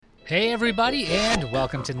Hey everybody, and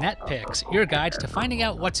welcome to NetPicks, your guide to finding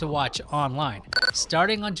out what to watch online.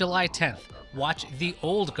 Starting on July 10th, watch The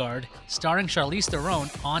Old Guard, starring Charlize Theron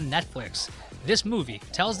on Netflix. This movie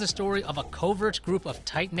tells the story of a covert group of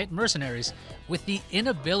tight-knit mercenaries with the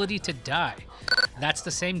inability to die. That's the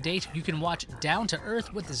same date you can watch Down to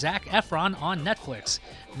Earth with Zac Efron on Netflix.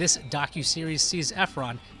 This docuseries sees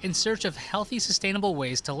Efron in search of healthy, sustainable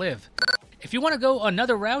ways to live. If you want to go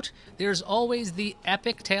another route, there's always the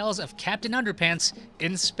epic tales of Captain Underpants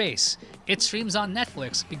in space. It streams on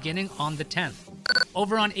Netflix beginning on the 10th.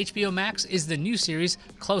 Over on HBO Max is the new series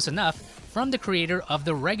Close Enough from the creator of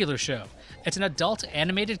The Regular Show. It's an adult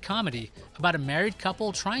animated comedy about a married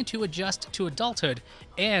couple trying to adjust to adulthood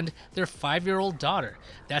and their 5-year-old daughter.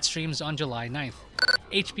 That streams on July 9th.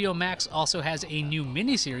 HBO Max also has a new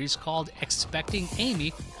miniseries called Expecting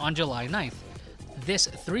Amy on July 9th. This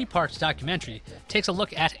 3-part documentary takes a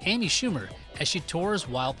look at Amy Schumer as she tours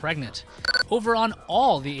while pregnant. Over on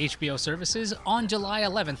all the HBO services, on July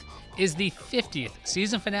 11th is the 50th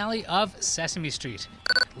season finale of Sesame Street.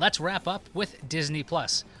 Let's wrap up with Disney+.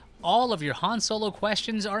 All of your Han Solo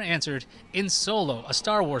questions are answered in Solo, a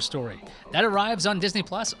Star Wars story. That arrives on Disney+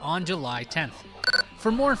 on July 10th.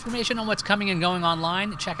 For more information on what's coming and going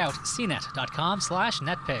online, check out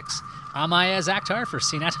cnet.com/netpicks. I'm Ayaz Akhtar for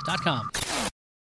cnet.com.